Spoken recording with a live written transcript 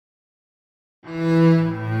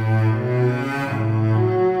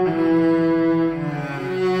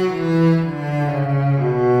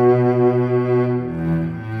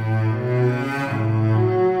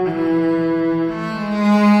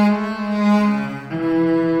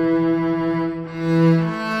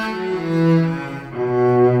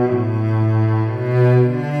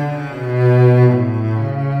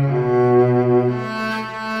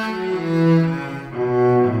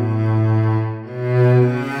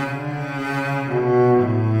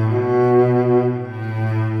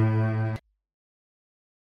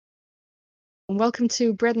welcome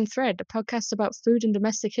to Bread and Thread, a podcast about food and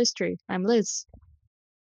domestic history. I'm Liz.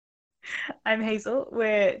 I'm Hazel.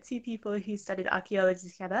 We're two people who studied archaeology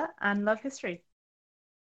together and love history.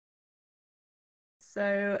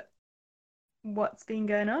 So, what's been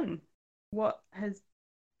going on? What has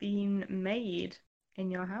been made in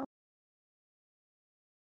your house?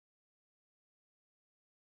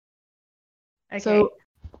 Okay. So,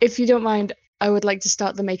 if you don't mind, I would like to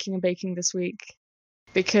start the making and baking this week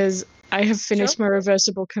because I have Sure. finished my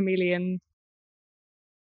reversible chameleon.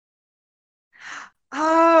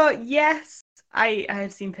 Oh, yes. I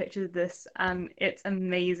have seen pictures of this and it's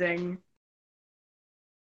amazing.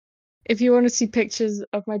 If you want to see pictures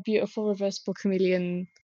of my beautiful reversible chameleon,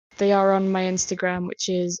 they are on my Instagram, which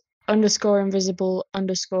is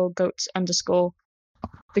 _invisible_goats_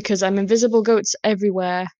 because I'm invisible goats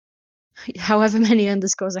everywhere, however many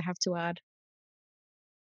underscores I have to add.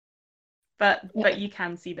 But you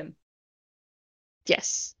can see them.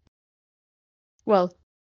 Yes. Well,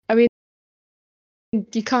 I mean,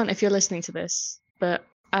 you can't if you're listening to this, but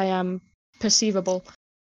I am perceivable.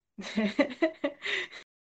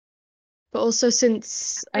 But also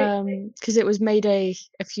since because it was May Day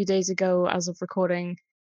a few days ago as of recording,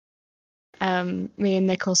 me and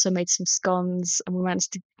Nick also made some scones and we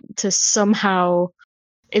managed to somehow,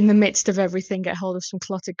 in the midst of everything, get hold of some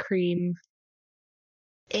clotted cream.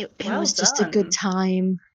 It Well was just a good done.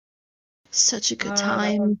 time. Such a good Oh, that sounds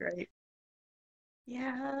time. great.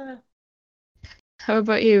 Yeah. How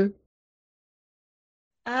about you?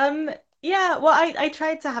 Um, yeah, well, I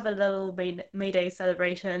tried to have a little May Day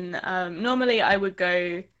celebration. Normally I would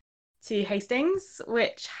go to Hastings,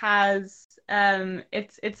 which has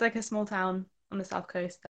it's like a small town on the south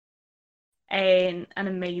coast, an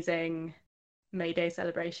amazing May Day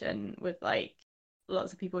celebration with like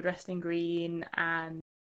lots of people dressed in green and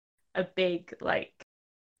a big like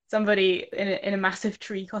somebody in a massive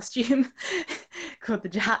tree costume called the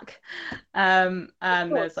Jack. And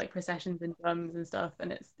there's like processions and drums and stuff,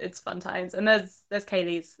 and it's fun times. And there's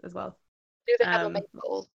Kaylee's as well. Do they have a Um,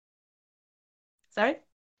 maypole? sorry,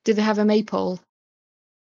 Do they have a maypole?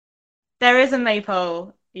 there is a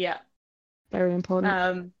maypole. Yeah. Very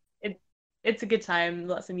important. It it's a good time.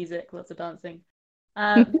 Lots of music, lots of dancing.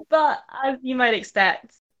 But as you might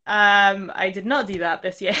expect, I did not do that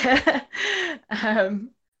this year.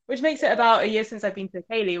 um, which makes it about a year since I've been to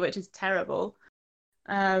Kaylee, which is terrible.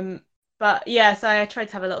 Um, but yeah, so I tried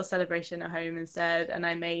to have a little celebration at home instead, and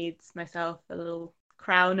I made myself a little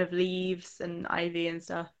crown of leaves and ivy and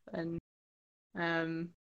stuff. And um,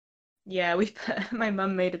 yeah, my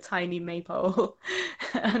mum made a tiny maypole,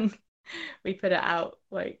 and we put it out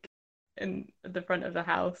like in the front of the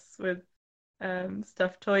house with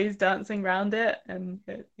stuffed toys dancing around it, and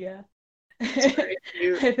yeah, It's very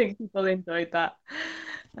cute. I think people enjoyed that.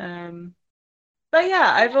 Um, but yeah,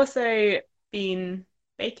 I've also been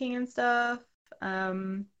baking and stuff.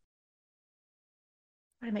 Um,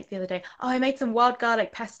 what did I make the other day? Oh, I made some wild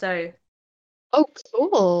garlic pesto, Oh,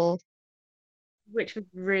 cool. which was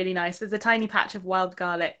really nice. There's a tiny patch of wild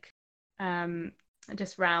garlic, um,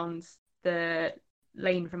 just round the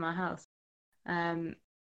lane from our house. Um,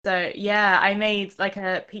 so yeah, I made like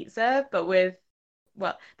a pizza, but with,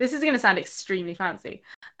 well, this is going to sound extremely fancy.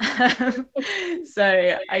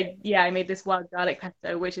 So I made this wild garlic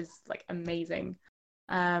pesto, which is like amazing.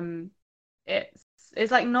 Um,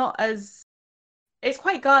 it's like not as it's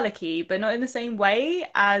quite garlicky, but not in the same way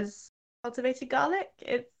as cultivated garlic.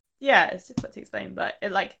 It's difficult to explain, but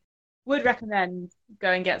it like would recommend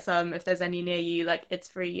go and get some if there's any near you. Like it's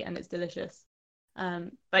free and it's delicious.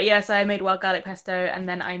 But yeah, so I made wild garlic pesto and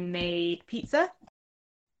then I made pizza,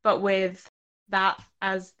 but with that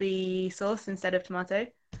as the sauce instead of tomato.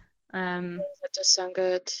 Um, That does sound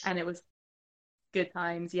good. and it was good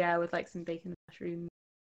times, yeah, with like some bacon and mushrooms.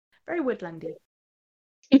 Very woodlandy.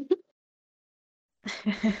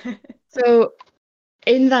 So,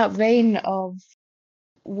 in that vein of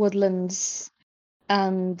woodlands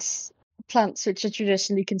and plants which are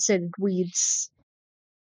traditionally considered weeds,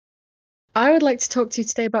 I would like to talk to you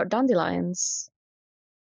today about dandelions.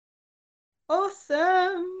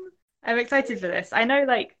 Awesome. I'm excited for this. I know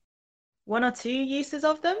like one or two uses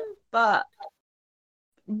of them, but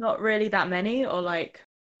not really that many or like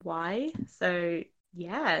why. So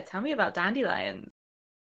yeah, tell me about dandelions.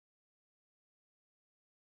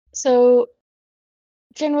 So,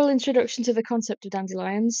 general introduction to the concept of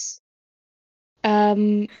dandelions.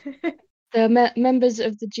 Um, they're members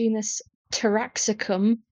of the genus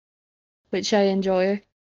Taraxacum, which I enjoy.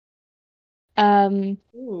 Um,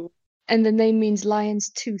 Ooh. and the name means lion's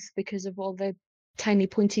tooth because of all the tiny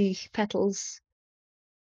pointy petals.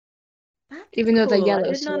 That's even though they're cool. I yellow.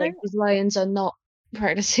 did So not know. like these lions are not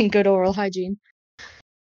practicing good oral hygiene.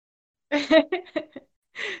 Do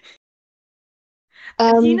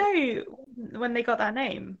you Um, know when they got that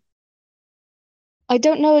name? I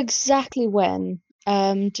don't know exactly when.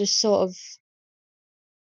 Just sort of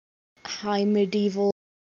high medieval.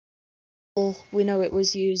 We know it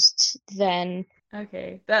was used then.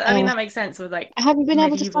 Okay, that I mean Uh, that makes sense with like I haven't been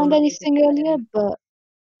able to medieval find knowledge of anything earlier, lions. but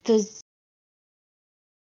there's.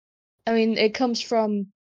 I mean, it comes from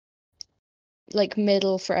like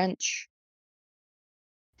Middle French,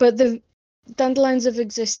 but the dandelions have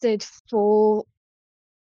existed for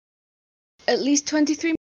at least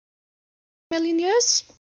 23 million years.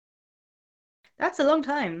 That's a long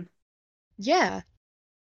time. Yeah.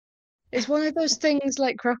 It's one of those things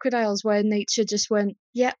like crocodiles where nature just went,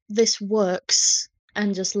 yep, this works,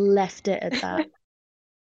 and just left it at that.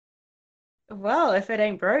 Well, if it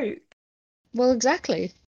ain't broke, Well,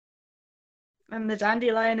 exactly. then the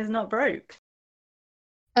dandelion is not broke.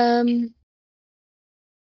 Um,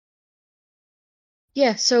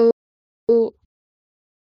 yeah, so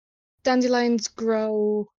dandelions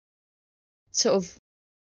grow sort of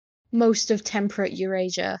most of temperate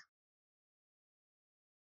Eurasia.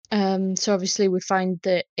 So obviously we find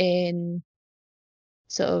that in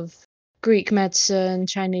sort of Greek medicine,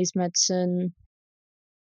 Chinese medicine,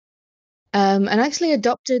 and actually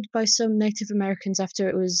adopted by some Native Americans after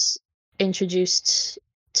it was introduced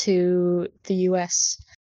to the US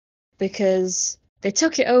because they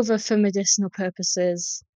took it over for medicinal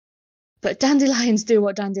purposes. But dandelions do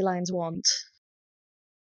what dandelions want.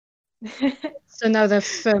 So now they're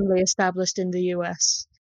firmly established in the US.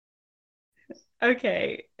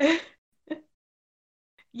 Okay.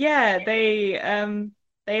 Yeah, they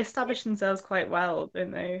established themselves quite well,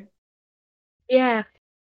 don't they? Yeah.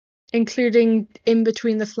 Including in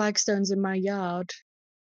between the flagstones in my yard.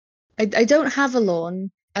 I don't have a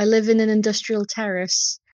lawn. I live in an industrial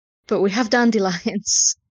terrace, but we have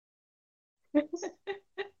dandelions.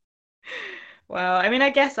 Well, I mean, I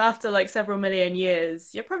guess after like several million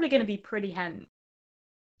years, you're probably going to be pretty hen.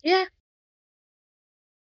 Yeah,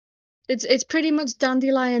 it's pretty much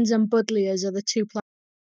dandelions and buddleias are the two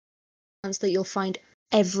plants that you'll find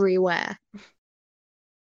everywhere.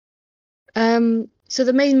 So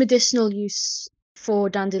the main medicinal use for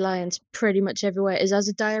dandelions pretty much everywhere is as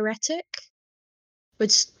a diuretic,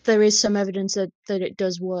 which there is some evidence that it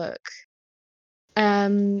does work.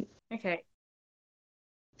 Um, Okay.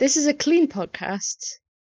 this is a clean podcast,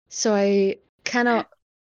 so I cannot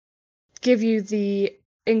give you the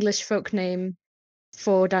English folk name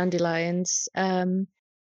for dandelions.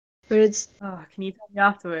 But it's Oh, can you tell me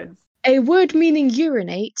afterwards? a word meaning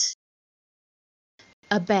urinate,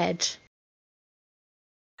 a bed.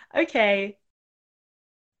 Okay.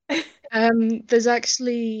 There's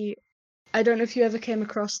actually, I don't know if you ever came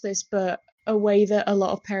across this, but a way that a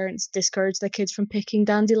lot of parents discourage their kids from picking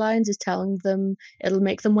dandelions is telling them it'll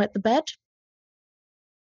make them wet the bed.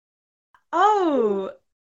 Oh,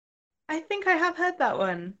 I think I have heard that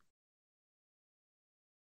one.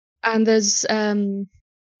 And there's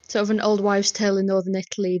sort of an old wives' tale in northern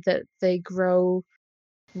Italy that they grow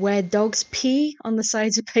where dogs pee on the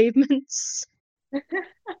sides of pavements.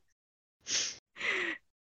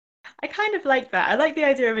 I kind of like that. I like the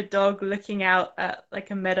idea of a dog looking out at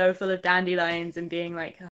like a meadow full of dandelions and being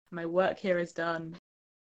like, "Oh, my work here is done."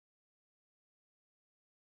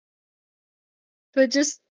 But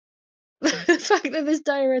just the fact that this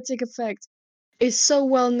diuretic effect is so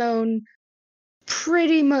well known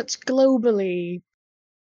pretty much globally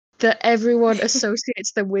that everyone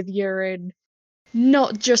associates them with urine,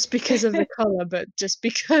 not just because of the color, but just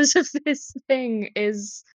because of this thing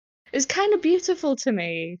is kind of beautiful to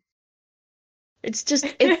me. It's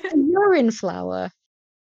a urine flower.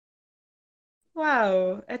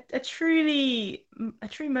 Wow, a true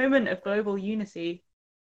moment of global unity.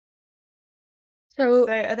 So,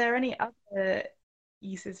 So are there any other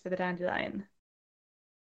uses for the dandelion?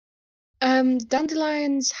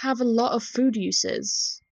 dandelions have a lot of food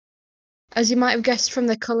uses. As you might have guessed from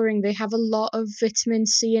their coloring, they have a lot of vitamin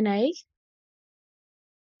C and A,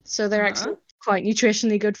 so they're Uh-huh. actually quite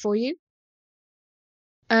nutritionally good for you.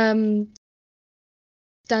 Um,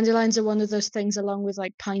 Dandelions are one of those things, along with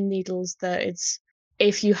like pine needles, that it's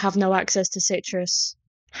if you have no access to citrus,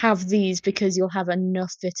 have these because you'll have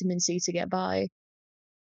enough vitamin C to get by.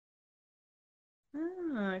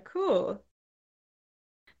 Ah, cool.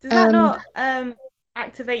 Does that Um, not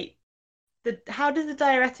activate how does the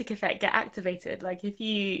diuretic effect get activated? Like if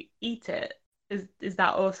you eat it, is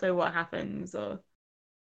that also what happens or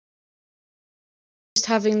just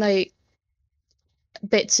having like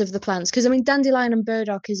bits of the plants. Because I mean, dandelion and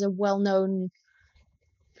burdock is a well-known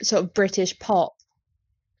sort of British pop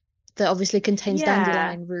that obviously contains Yeah.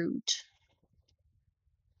 dandelion root.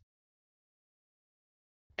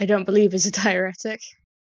 I don't believe is a diuretic.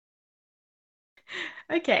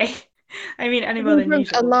 Okay. I mean, any more I've than drunk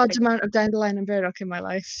a usual. large amount of dandelion and burdock in my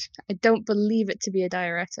life. I don't believe it to be a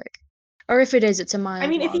diuretic. Or if it is, it's a I mild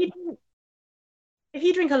mean, one. if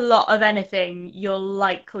you drink a lot of anything, you're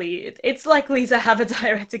likely it's likely to have a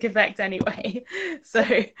diuretic effect anyway. So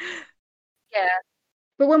Yeah.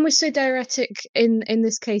 But when we say diuretic in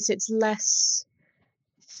this case, it's less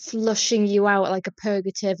flushing you out like a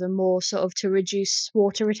purgative and more sort of to reduce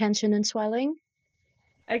water retention and swelling.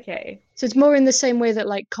 okay, So it's more in the same way that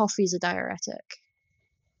like coffee's a diuretic.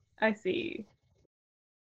 I see.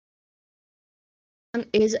 And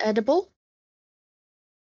is edible.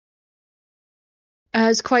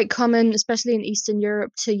 It's quite common, especially in Eastern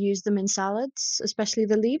Europe, to use them in salads, especially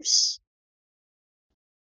the leaves.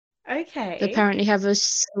 They Okay. apparently have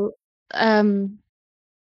um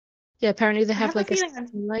yeah, apparently they I have have a like a feeling I'm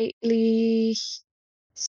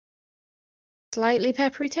slightly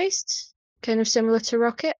peppery taste, kind of similar to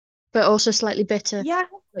rocket, but also slightly bitter, yeah,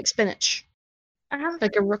 like spinach, I have a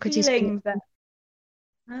like a rockety spinach. feeling that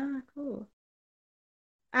cool.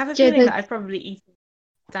 I have a Yeah, feeling that I've probably eaten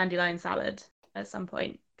dandelion salad at some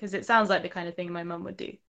point because it sounds like the kind of thing my mum would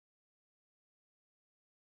do.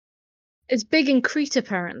 it's big in Crete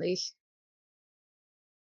apparently.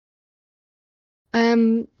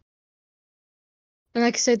 Um, and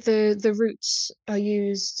like I said, the roots are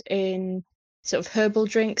used in sort of herbal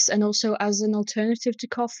drinks and also as an alternative to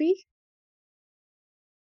coffee.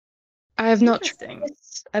 I have not tried Interesting.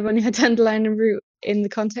 this. I've only had dandelion and root in the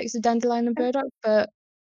context of dandelion and burdock, but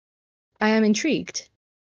I am intrigued.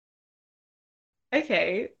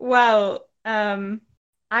 Okay. Well,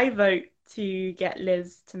 I vote to get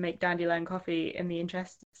Liz to make dandelion coffee in the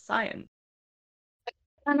interest of science.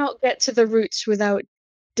 I cannot get to the roots without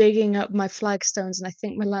digging up my flagstones, and I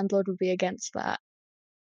think my landlord would be against that.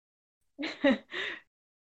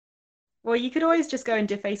 Well, you could always just go and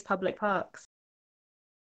deface public parks.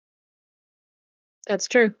 That's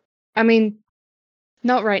true. I mean,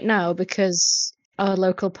 not right now because our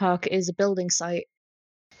local park is a building site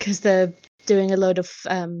because they're doing a load of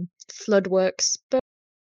flood works, but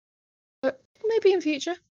maybe in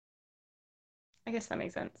future. I guess that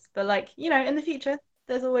makes sense. But like, in the future,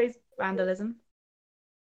 there's always vandalism.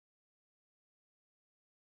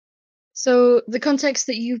 So the context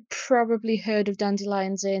that you've probably heard of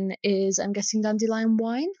dandelions in is, I'm guessing, dandelion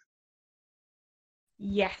wine.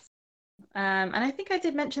 Yes. And I think I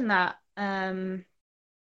did mention that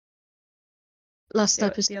Last the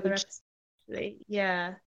other episode. episode, actually.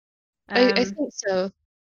 Yeah. I Um, think so.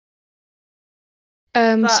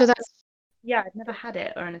 So but that's yeah, I've never had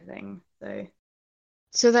it or anything.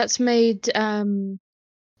 that's made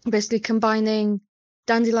basically combining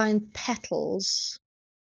dandelion petals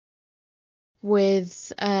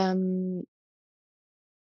with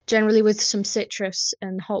generally with some citrus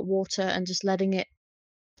and hot water and just letting it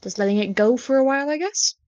go for a while, I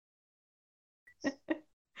guess.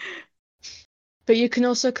 But you can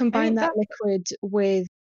also I combine mean that that liquid with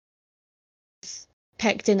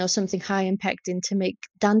pectin or something high in pectin to make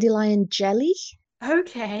dandelion jelly,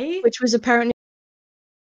 okay. which was apparently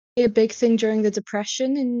a big thing during the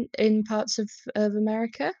Depression in parts of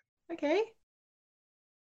America, Okay.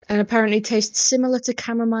 and apparently tastes similar to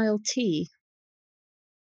chamomile tea.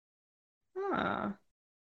 Ah.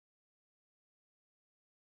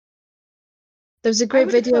 There's a I great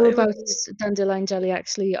would have thought video it would about be dandelion jelly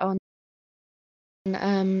actually on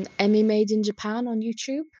Emmy Made in Japan on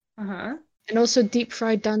YouTube, uh-huh. and also deep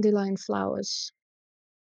fried dandelion flowers,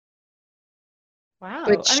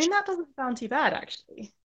 Wow. I which, mean that doesn't sound too bad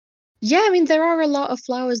actually. yeah, I mean, there are a lot of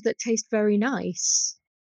flowers that taste very nice.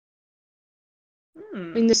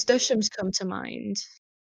 I mean, Hmm. nasturtiums come to mind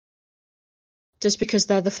just because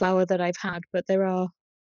they're the flower that I've had, but there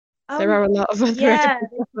Oh are a lot of other yeah, edible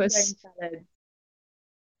they can go flowers. in salad.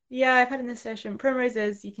 Yeah, I've had in this session.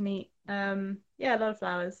 Primroses you can eat. Yeah, a lot of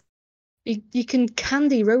flowers. You can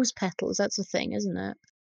candy rose petals, that's a thing, isn't it?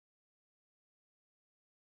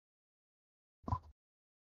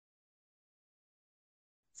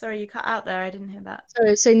 Sorry, you cut out there. I didn't hear that. So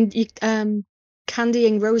it's saying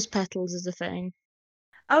candying rose petals is a thing.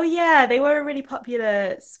 Oh yeah, they were a really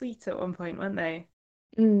popular sweet at one point, weren't they?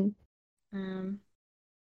 Mm. Um,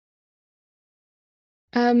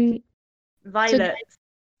 Um, so violets,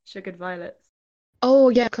 sugared violets. oh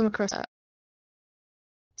yeah, I've come across that.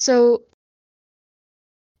 So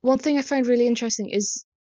one thing I find really interesting is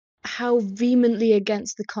how vehemently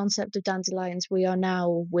against the concept of dandelions we are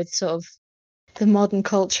now with sort of the modern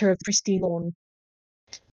culture of pristine lawn.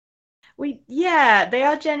 Yeah, they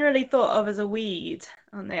are generally thought of as a weed,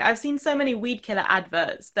 aren't they? I've seen so many weed killer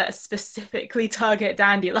adverts that specifically target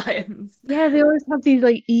dandelions. Yeah, they always have these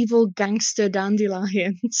like evil gangster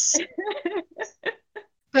dandelions.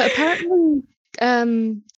 But apparently,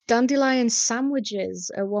 dandelion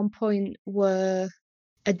sandwiches at one point were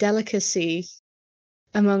a delicacy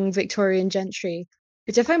among Victorian gentry,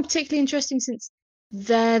 which I find particularly interesting since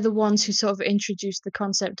they're the ones who sort of introduced the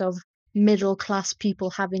concept of middle class people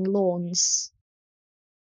having lawns.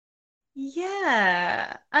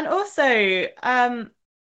 Yeah, and also, I've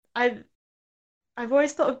I've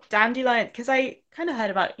always thought of dandelion because I kind of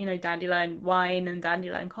heard about, dandelion wine and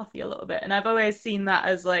dandelion coffee a little bit, and I've always seen that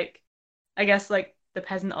as like, I guess like the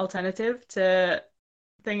peasant alternative to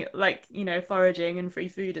thing like, foraging and free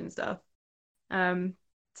food and stuff. Um,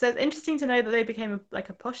 so it's interesting to know that they became like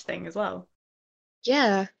a posh thing as well.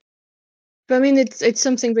 Yeah, but I mean, it's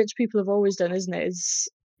something rich people have always done, isn't it? It's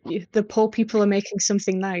the poor people are making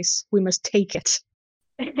something nice. We must take it.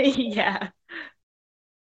 Yeah.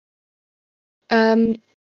 Um,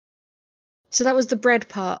 so that was the bread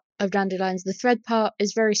part of dandelions. The thread part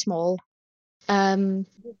is very small. Um,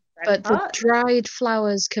 Red but the part? dried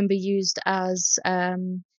flowers can be used as a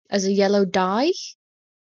yellow dye.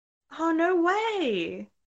 Oh, no way.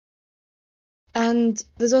 And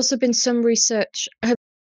there's also been some research. Have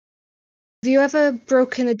you ever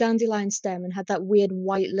broken a dandelion stem and had that weird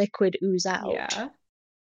white liquid ooze out? Yeah.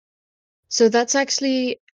 So that's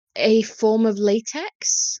actually a form of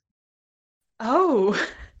latex. Oh.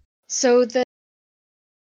 So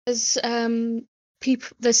there's people,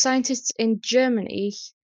 there's scientists in Germany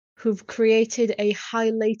who've created a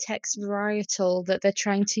high latex varietal that they're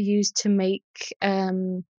trying to use to make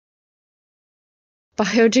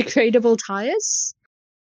biodegradable tires.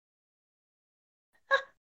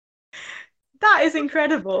 That is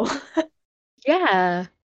incredible. Yeah.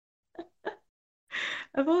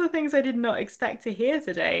 Of all the things I did not expect to hear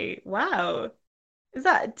today. Wow. Is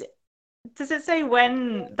that, does it say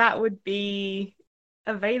when that would be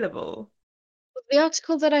available? The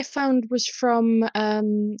article that I found was from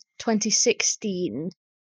 2016,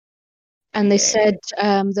 and they Okay. said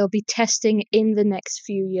they'll be testing in the next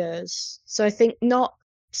few years. So I think not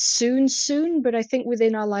soon, but I think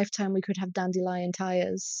within our lifetime we could have dandelion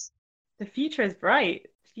tires. The future is bright.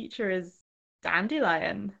 The future is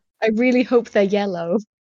dandelion. I really hope they're yellow.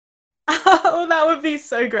 Oh, that would be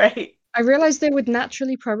so great. I realize they would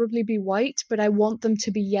naturally probably be white, but I want them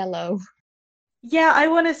to be yellow. Yeah, I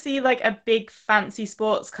want to see like a big fancy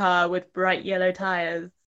sports car with bright yellow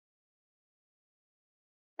tires.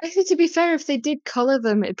 I think to be fair, if they did color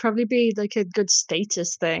them, it'd probably be like a good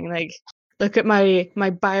status thing. Like, look at my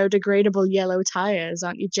biodegradable yellow tires.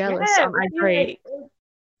 Aren't you jealous? Yeah, it Aren't would I be great? like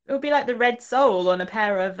it would be like the red sole on a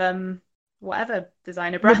pair of whatever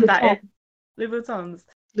designer brand that Louboutin. is. Louboutins.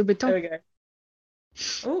 Louboutin. There we go.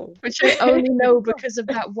 Oh. Which I only know because of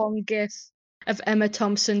that one gif of Emma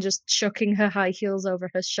Thompson just chucking her high heels over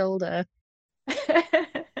her shoulder.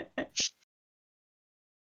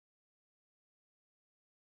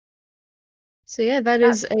 So yeah, that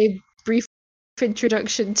That's is a brief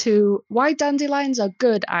introduction to why dandelions are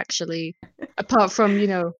good, actually. Apart from,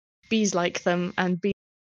 bees like them and bees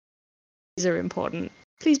are important.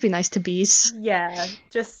 Please be nice to bees. yeah,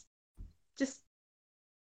 just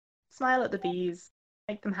smile at the bees,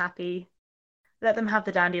 make them happy, let them have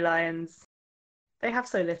the dandelions. They have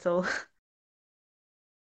so little.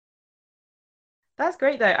 That's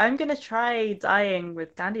great though. I'm gonna try dyeing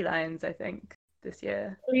with dandelions, I think, this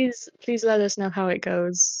year. Please let us know how it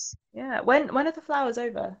goes. Yeah. When are the flowers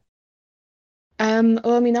over?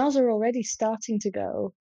 Well, I mean, ours are already starting to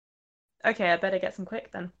go. Okay, I better get some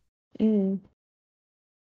quick then. Mm.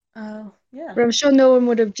 Oh, yeah. But I'm sure no one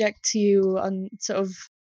would object to you on sort of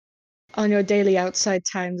on your daily outside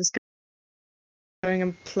time, just going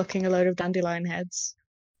and plucking a load of dandelion heads.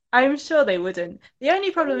 I'm sure they wouldn't. The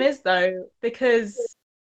only problem is though, because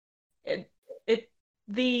it it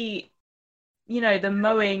the the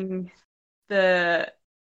mowing the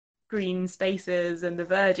green spaces and the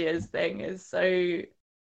verges thing is so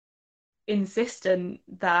insistent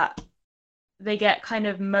that they get kind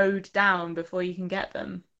of mowed down before you can get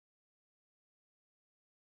them.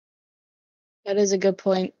 That is a good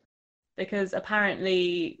point. Because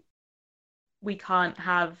apparently we can't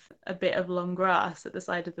have a bit of long grass at the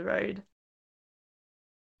side of the road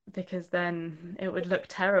because then it would look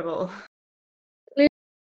terrible.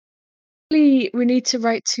 Clearly, we need to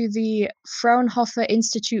write to the Fraunhofer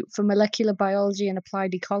Institute for Molecular Biology and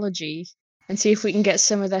Applied Ecology and see if we can get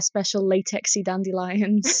some of their special latexy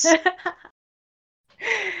dandelions.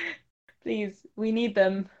 Please, we need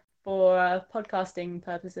them for podcasting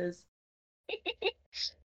purposes.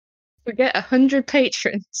 We get 100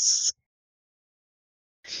 patrons.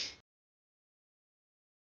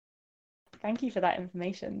 Thank you for that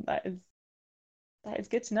information. That is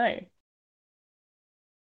good to know.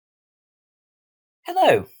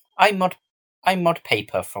 Hello, I'm Mod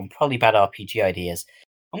Paper from Probably Bad RPG Ideas,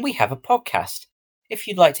 and we have a podcast. If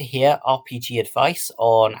you'd like to hear RPG advice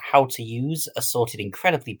on how to use assorted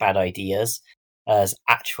incredibly bad ideas as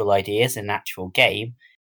actual ideas in an actual game,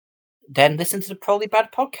 then listen to the Probably Bad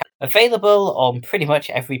podcast. Available on pretty much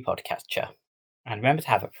every podcatcher. And remember to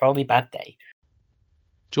have a probably bad day.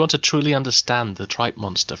 Do you want to truly understand the tripe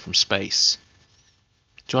monster from space?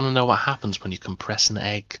 Do you want to know what happens when you compress an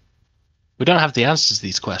egg? We don't have the answers to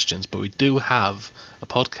these questions, but we do have a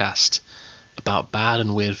podcast about bad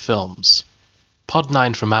and weird films. Pod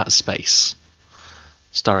 9 from Outer Space.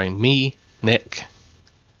 Starring me, Nick,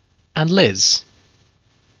 and Liz,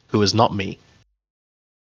 who is not me.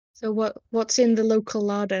 So what's in the local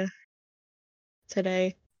larder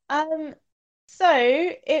today? So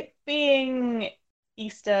it being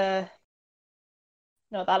Easter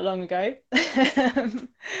not that long ago,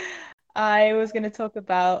 I was going to talk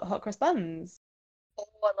about hot cross buns. Oh,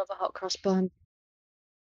 I love a hot cross bun.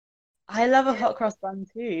 I love a hot cross bun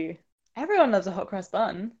too. Everyone loves a hot cross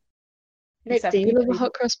bun. Nick, Except do you people love a who-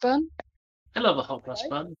 hot cross bun? I love a hot cross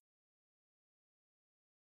bun.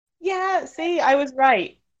 Yeah, see, I was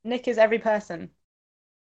right. Nick is every person.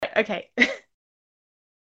 Okay.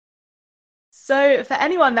 So, for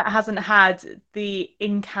anyone that hasn't had the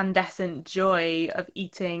incandescent joy of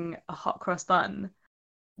eating a hot cross bun,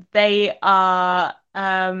 they are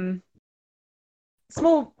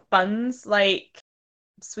small buns like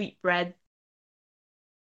sweet bread.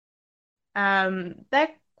 They're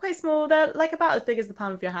quite small. They're like about as big as the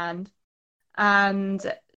palm of your hand, and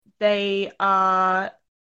they are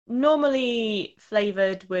normally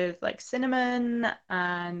flavored with like cinnamon,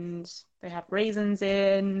 and they have raisins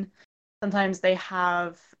in. Sometimes they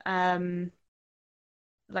have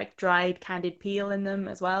like dried candied peel in them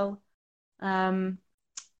as well. And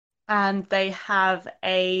they have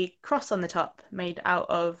a cross on the top made out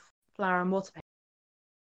of flour and water paper.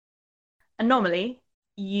 And normally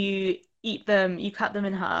you eat them, you cut them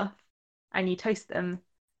in half and you toast them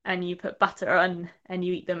and you put butter on and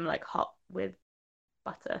you eat them like hot with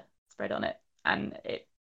butter spread on it. And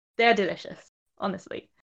they're delicious,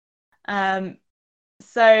 honestly.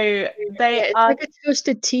 So they Yeah, it's are like a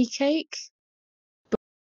toasted tea cake,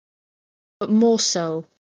 but more so.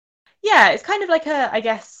 yeah, it's kind of like I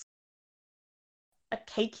guess, a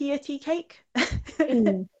cakier tea cake,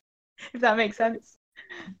 Mm. if that makes sense.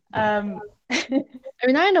 I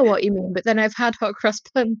mean, I know what you mean, but then I've had hot cross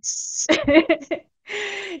buns.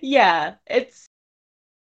 Yeah, it's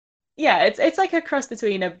like a cross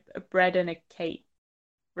between a bread and a cake,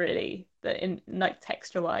 really, but in like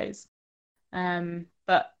texture wise.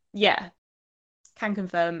 But yeah, can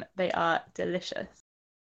confirm they are delicious.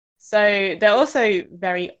 So they're also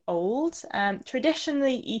very old,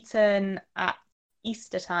 traditionally eaten at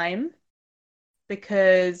Easter time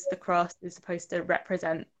because the cross is supposed to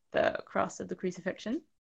represent the cross of the crucifixion.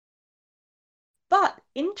 But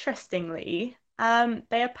interestingly,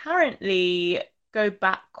 they apparently go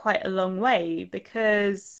back quite a long way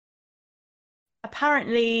because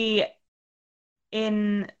apparently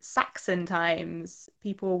in Saxon times,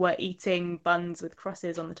 people were eating buns with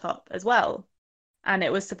crosses on the top as well. And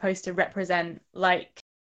it was supposed to represent like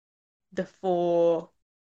the four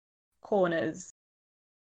corners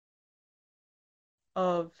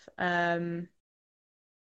of hold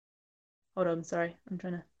on, sorry, I'm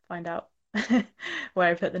trying to find out where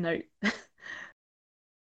I put the note.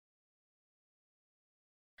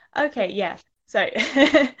 Okay, yeah. So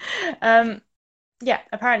yeah,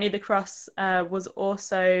 apparently the cross was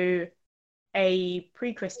also a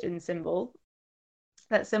pre-Christian symbol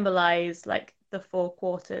that symbolized like the four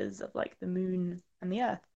quarters of like the moon and the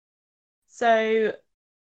earth. So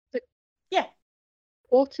yeah.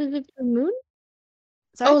 Quarters of the moon?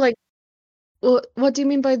 Sorry? Oh, like, what do you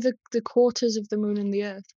mean by the quarters of the moon and the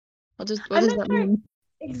earth? What does I'm that not sure mean?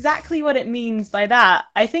 exactly what it means by that.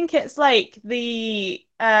 I think it's like the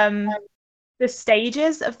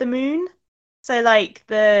stages of the moon. So like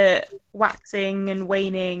the waxing and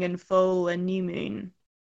waning and full and new moon.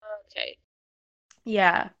 Okay.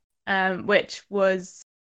 Yeah. Which was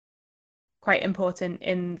quite important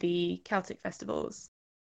in the Celtic festivals.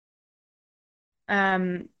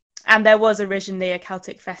 And there was originally a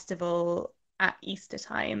Celtic festival at Easter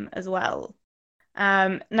time as well.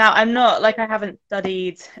 Now, I'm not I haven't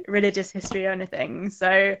studied religious history or anything,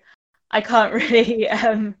 so I can't really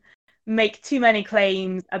make too many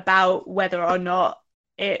claims about whether or not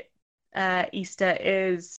Easter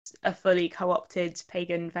is a fully co-opted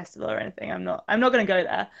pagan festival or anything. I'm not going to go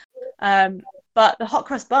there. But the hot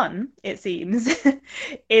cross bun, it seems,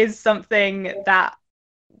 is something that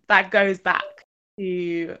goes back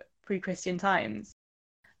to pre-Christian times.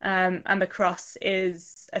 And the cross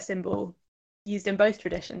is a symbol used in both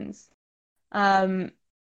traditions. So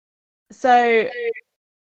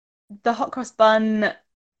the hot cross bun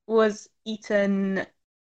was eaten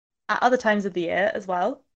at other times of the year as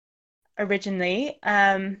well. Originally,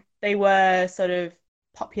 they were sort of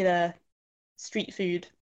popular street food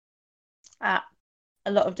at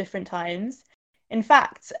a lot of different times. In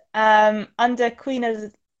fact, under Queen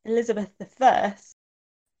Elizabeth I,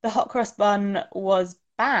 the hot cross bun was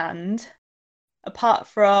banned, apart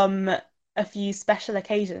from a few special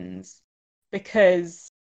occasions, because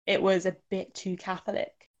it was a bit too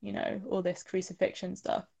Catholic, all this crucifixion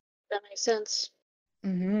stuff. That makes sense.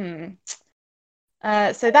 Mm-hmm.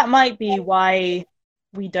 So that might be why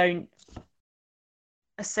we don't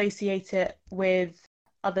associate it with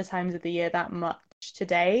other times of the year that much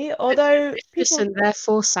today, although and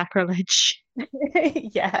therefore sacrilege.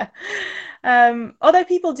 Yeah. Although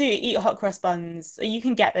people do eat hot cross buns, you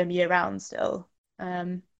can get them year round still.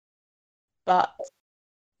 But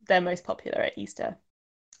they're most popular at Easter,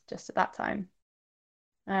 just at that time.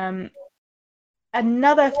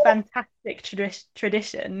 Another fantastic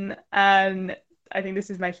tradition, and I think this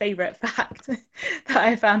is my favourite fact that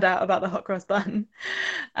I found out about the hot cross bun,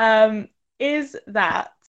 is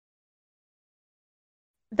that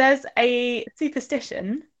there's a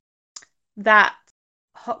superstition that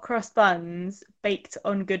hot cross buns baked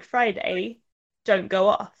on Good Friday don't go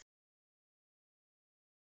off.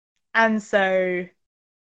 And so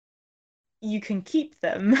you can keep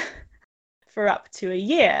them for up to a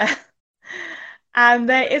year. And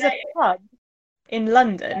there is a pub in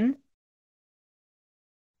London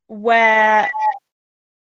where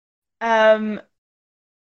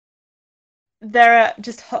there are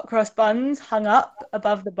just hot cross buns hung up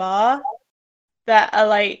above the bar that are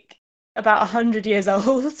about 100 years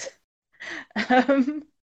old. I mean,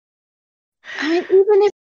 even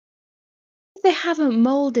if they haven't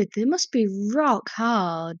molded, they must be rock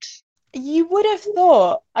hard. You would have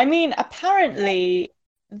thought. I mean, apparently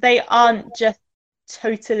they aren't just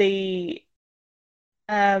totally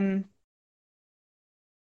they're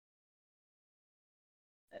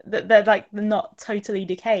not totally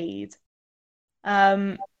decayed.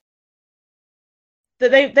 That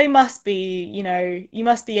they must be, you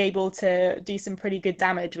must be able to do some pretty good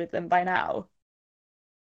damage with them by now.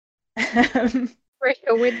 Break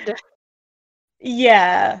a window.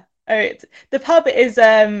 Yeah. The pub is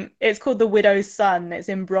it's called the Widow's Son. It's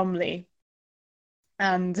in Bromley.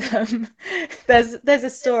 And there's a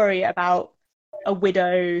story about a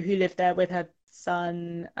widow who lived there with her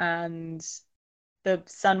son, and the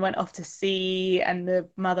son went off to sea and the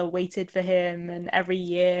mother waited for him, and every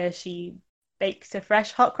year she baked a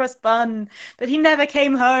fresh hot cross bun, but he never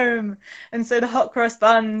came home. And so the hot cross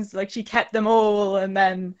buns, she kept them all, and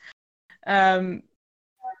then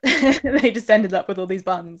they just ended up with all these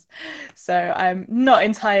buns. So I'm not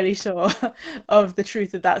entirely sure of the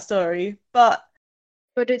truth of that story, but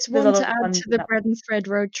it's one to add to the bread and Fred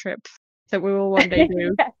road trip that we will one day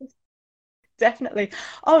do. Yes, definitely.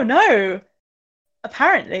 Oh no!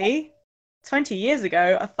 Apparently, 20 years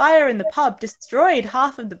ago, a fire in the pub destroyed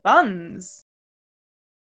half of the buns.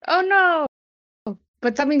 Oh no!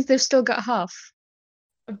 But that means they've still got half.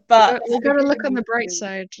 But we've got to look on the bright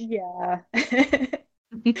side. Yeah.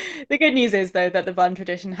 The good news is, though, that the bun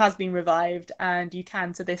tradition has been revived, and you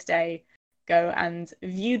can, to this day, go and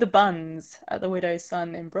view the buns at the Widow's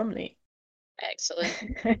Son in Bromley.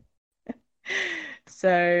 Excellent.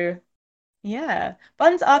 So, yeah.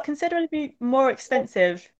 Buns are considerably more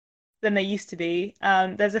expensive than they used to be.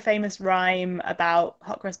 There's a famous rhyme about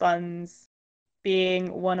hot cross buns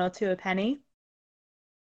being 1 or 2 a penny.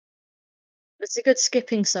 It's a good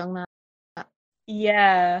skipping song, that.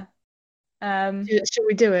 Yeah. Should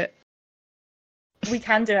we do it? We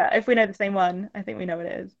can do it. If we know the same one, I think we know what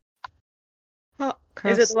it is. Hot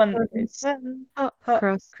cross Is it the one? Hot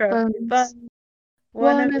cross buns.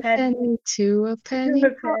 1 a penny, 2 a penny.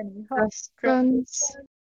 Hot cross buns.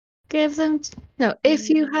 Give them. No, if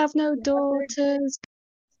you have no daughters,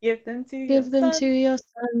 give them to your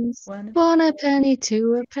sons. 1 a penny,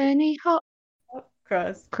 2 a penny. Hot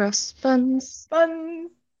cross buns.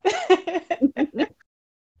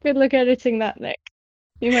 Good luck editing that, Nick.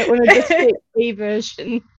 You might want to just take a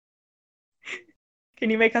version. Can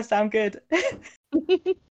you make us sound good?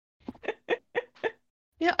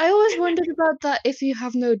 Yeah, I always wondered about that if you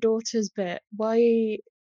have no daughters bit. Why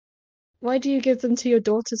do you give them to your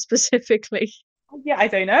daughter specifically? Yeah, I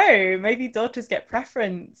don't know. Maybe daughters get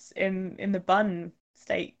preference in the bun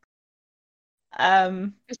state.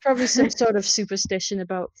 There's probably some sort of superstition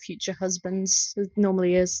about future husbands. It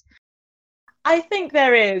normally is. I think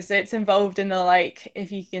there is. It's involved in the like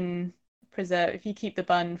if you can if you keep the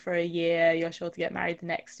bun for a year, you're sure to get married the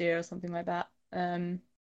next year or something like that.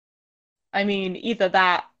 I mean, either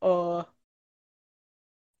that or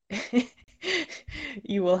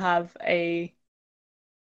you will have a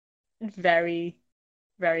very,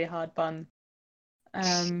 very hard bun.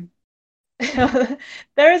 There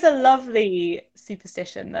is a lovely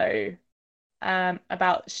superstition though,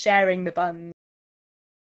 about sharing the bun.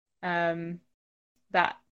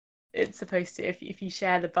 That it's supposed to, if you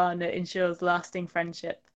share the bun, it ensures lasting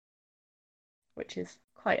friendship, which is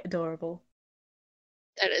quite adorable.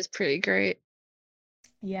 That is pretty great.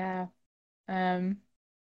 Yeah. Now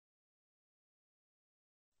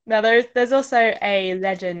there's also a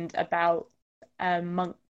legend about a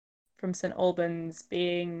monk from St. Albans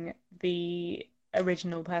being the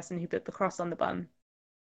original person who put the cross on the bun.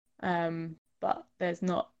 But there's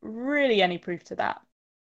not really any proof to that.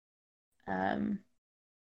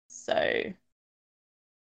 So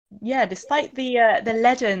yeah, despite the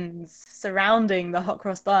legends surrounding the hot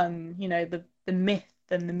cross bun, you know, the myth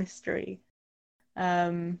and the mystery,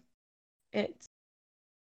 it's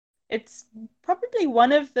it's probably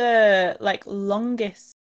one of the like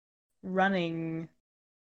longest running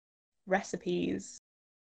recipes.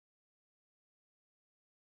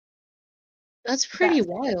 That's pretty That's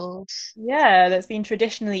wild. Yeah, that's been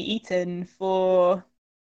traditionally eaten for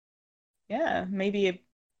maybe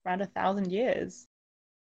around 1,000 years.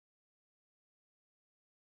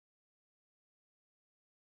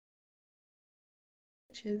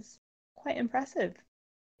 Which is quite impressive.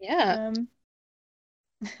 Yeah. Um,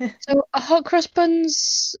 So are hot cross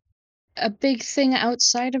buns a big thing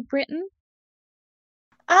outside of Britain?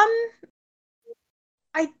 um,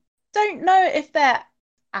 I don't know if they're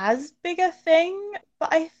as big a thing,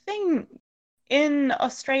 but I think in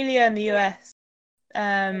Australia and the US,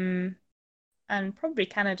 and probably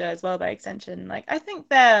Canada as well by extension, like I think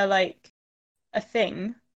they're like a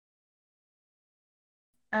thing.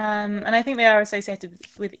 And I think they are associated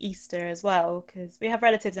with Easter as well, because we have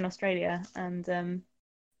relatives in Australia, and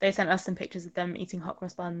they sent us some pictures of them eating hot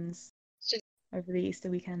cross buns So over the Easter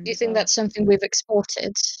weekend do you as think well. that's something we've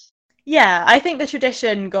exported? Yeah, I think the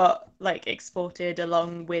tradition got like exported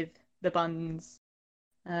along with the buns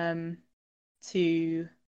to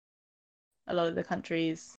a lot of the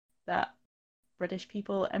countries that British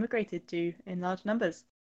people emigrated to in large numbers.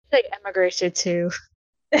 They emigrated to.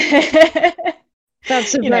 You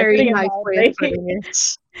That's a know, very putting it nice way of mildly. putting it.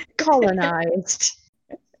 Colonized.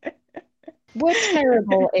 We're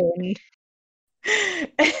terrible in.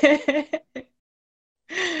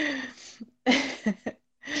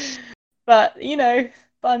 But you know,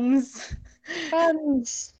 buns.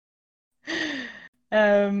 Buns.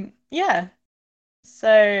 Yeah.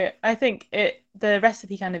 So I think the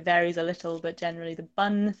recipe kind of varies a little, but generally the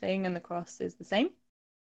bun thing and the cross is the same.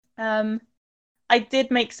 I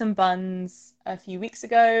did make some buns a few weeks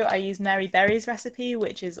ago. I used Mary Berry's recipe,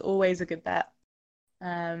 which is always a good bet.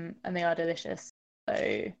 And they are delicious.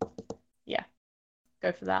 So yeah,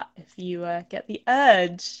 go for that if you get the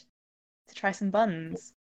urge to try some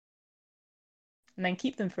buns. And then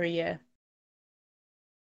keep them for a year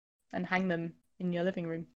and hang them in your living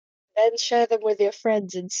room. Then share them with your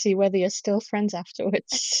friends and see whether you're still friends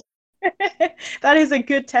afterwards. That is a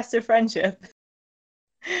good test of friendship.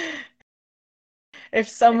 If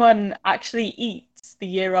someone actually eats the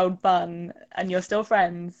year-old bun and you're still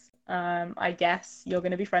friends, I guess you're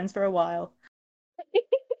going to be friends for a while.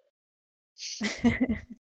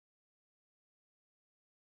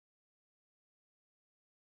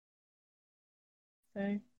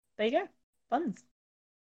 So there you go, buns.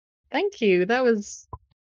 Thank you. That was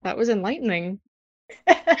enlightening.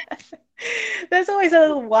 There's always a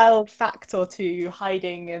little wild fact or two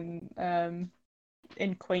hiding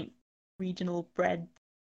in quaint regional bread.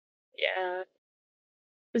 Yeah.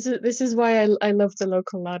 This is why I love the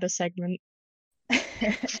local larder segment.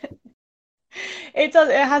 It does.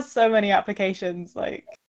 It has so many applications. Like,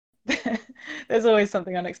 there's always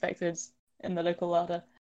something unexpected in the local larder.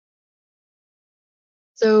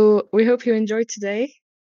 So we hope you enjoyed today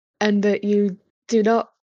and that you do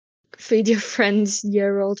not feed your friends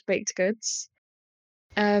year-old baked goods.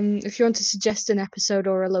 If you want to suggest an episode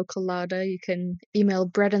or a local larder, you can email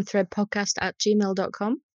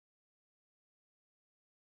breadandthreadpodcast@gmail.com.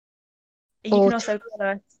 You Or can also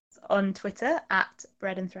follow us on Twitter at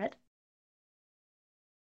Bread and Thread.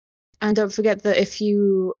 And don't forget that if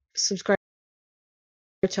you subscribe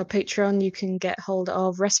to our Patreon, you can get hold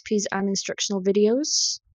of recipes and instructional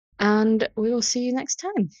videos. And we will see you next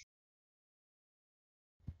time.